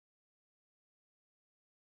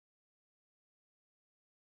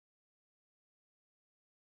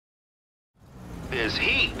this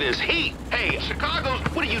heat, this heat. Hey, Chicago's,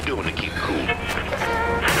 what are you doing to keep cool?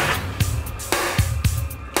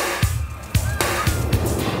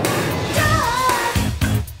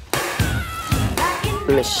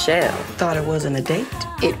 Michelle thought it wasn't a date.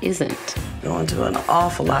 It isn't. Going to an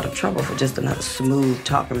awful lot of trouble for just another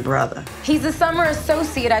smooth-talking brother. He's the summer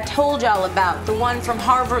associate I told y'all about, the one from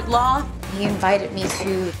Harvard Law. He invited me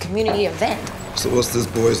to a community event. So what's this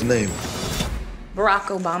boy's name? Barack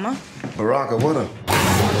Obama. Barack Obama.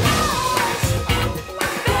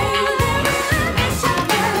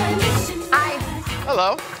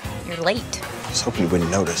 Hello. You're late. I was hoping you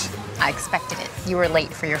wouldn't notice. I expected it. You were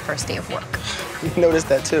late for your first day of work. You noticed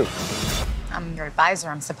that too. I'm your advisor.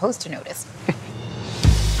 I'm supposed to notice.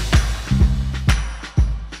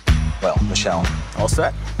 Well, Michelle, all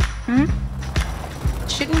set?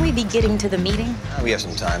 Shouldn't we be getting to the meeting? We have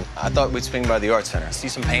some time. I thought we'd swing by the art center, see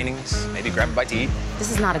some paintings, maybe grab a bite to eat.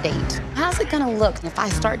 This is not a date. How's it gonna look if I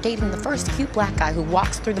start dating the first cute black guy who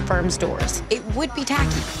walks through the firm's doors? It would be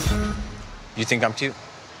tacky. You think I'm cute?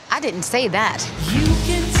 I didn't say that. You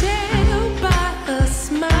can tell by a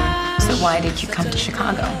smile. So why did you come to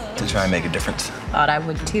Chicago? To try and make a difference. Thought I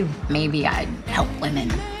would too. Maybe I'd help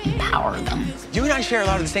women, empower them. You and I share a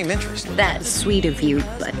lot of the same interests. That's sweet of you,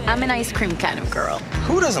 but I'm an ice cream kind of girl.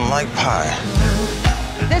 Who doesn't like pie?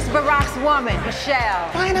 This Barack's woman, Michelle.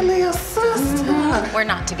 Finally a sister. We're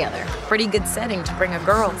not together. Pretty good setting to bring a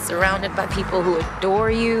girl surrounded by people who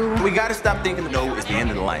adore you. We gotta stop thinking no is the end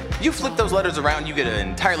of the line. You flip those letters around, you get an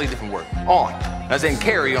entirely different word. On. As in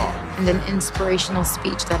carry on. And an inspirational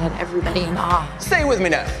speech that had everybody in awe. Say it with me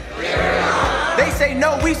now. They say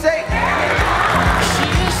no, we say.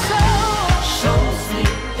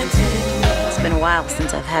 It's been a while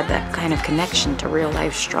since I've had that kind of connection to real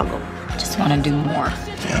life struggle. Just want to do more.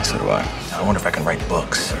 Yeah, so do I. I wonder if I can write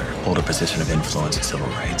books or hold a position of influence in civil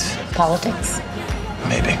rights. Politics.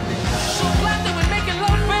 Maybe.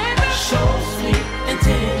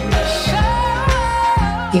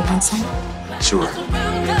 You want some? Sure.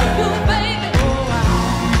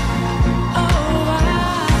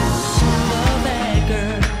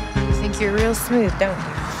 You think you're real smooth, don't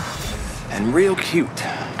you? And real cute.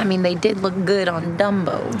 I mean, they did look good on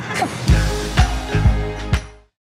Dumbo.